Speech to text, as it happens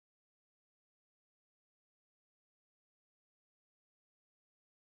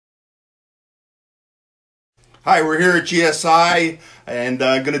Hi, we're here at GSI and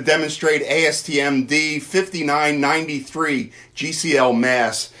going to demonstrate ASTM D5993 GCL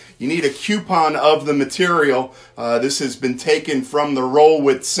mass. You need a coupon of the material. This has been taken from the roll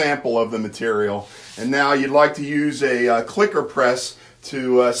width sample of the material. And now you'd like to use a clicker press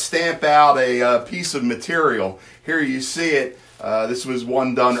to stamp out a piece of material. Here you see it. This was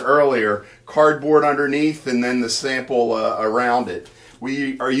one done earlier. Cardboard underneath and then the sample around it.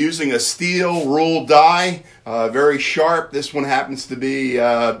 We are using a steel ruled die, very sharp. This one happens to be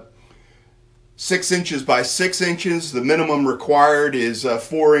 6 inches by 6 inches. The minimum required is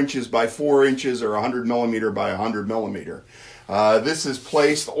 4 inches by 4 inches or 100 millimeter by 100 millimeter. This is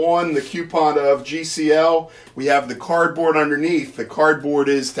placed on the coupon of GCL. We have the cardboard underneath. The cardboard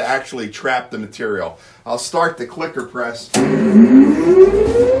is to actually trap the material. I'll start the clicker press.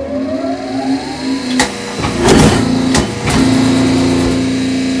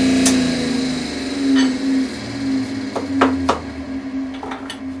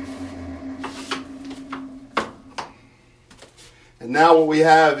 And now what we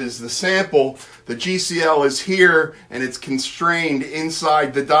have is the sample. The GCL is here and it's constrained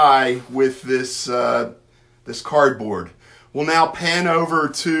inside the die with this, this cardboard. We'll now pan over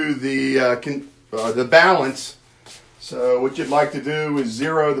to the balance. So what you'd like to do is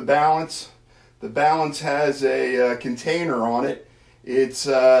zero the balance. The balance has a container on it. It's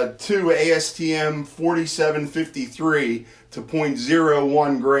 2 ASTM 4753 to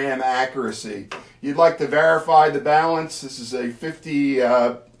 0.01 gram accuracy. You'd like to verify the balance. This is a 50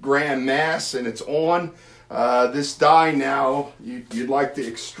 gram mass and it's on. This die now, you'd like to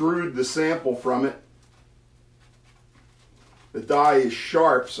extrude the sample from it. The die is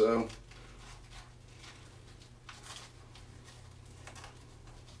sharp, so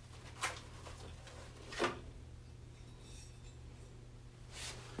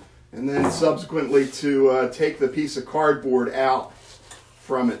and then subsequently to take the piece of cardboard out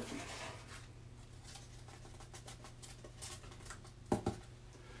from it.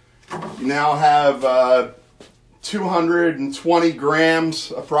 You now have 220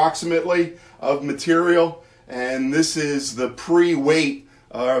 grams approximately of material, and this is the pre-weight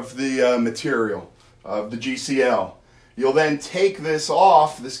of the material of the GCL. You'll then take this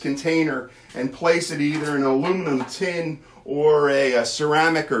off, this container, and place it either in an aluminum tin or a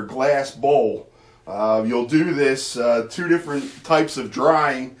ceramic or glass bowl. You'll do this 2 different types of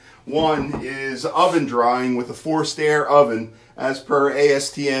drying. One is oven drying with a forced air oven as per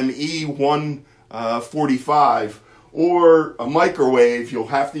ASTM E145, or a microwave. You'll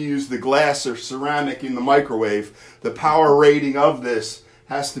have to use the glass or ceramic in the microwave. The power rating of this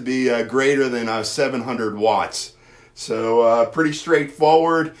has to be greater than 700 watts. So pretty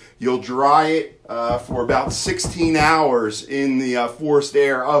straightforward. You'll dry it for about 16 hours in the forced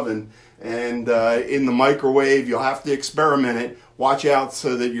air oven, and in the microwave you'll have to experiment it. Watch out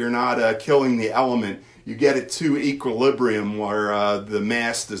so that you're not killing the element. You get it to equilibrium where the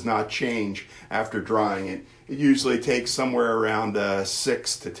mass does not change after drying it. It usually takes somewhere around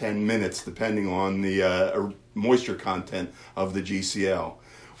 6 to 10 minutes depending on the moisture content of the GCL.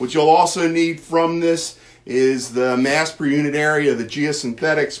 What you'll also need from this is the mass per unit area, the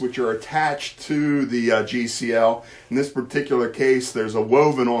geosynthetics, which are attached to the GCL. In this particular case, there's a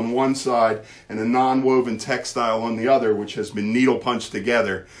woven on one side and a non-woven textile on the other, which has been needle punched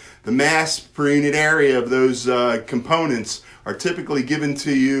together. The mass per unit area of those components are typically given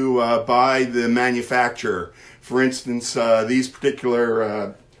to you by the manufacturer. For instance, these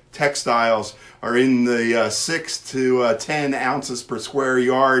particular textiles are in the 6 to 10 ounces per square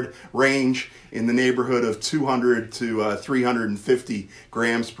yard range, in the neighborhood of 200 to 350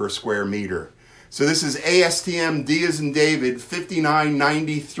 grams per square meter. So this is ASTM D as in David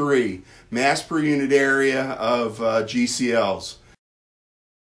 5993, mass per unit area of GCLs.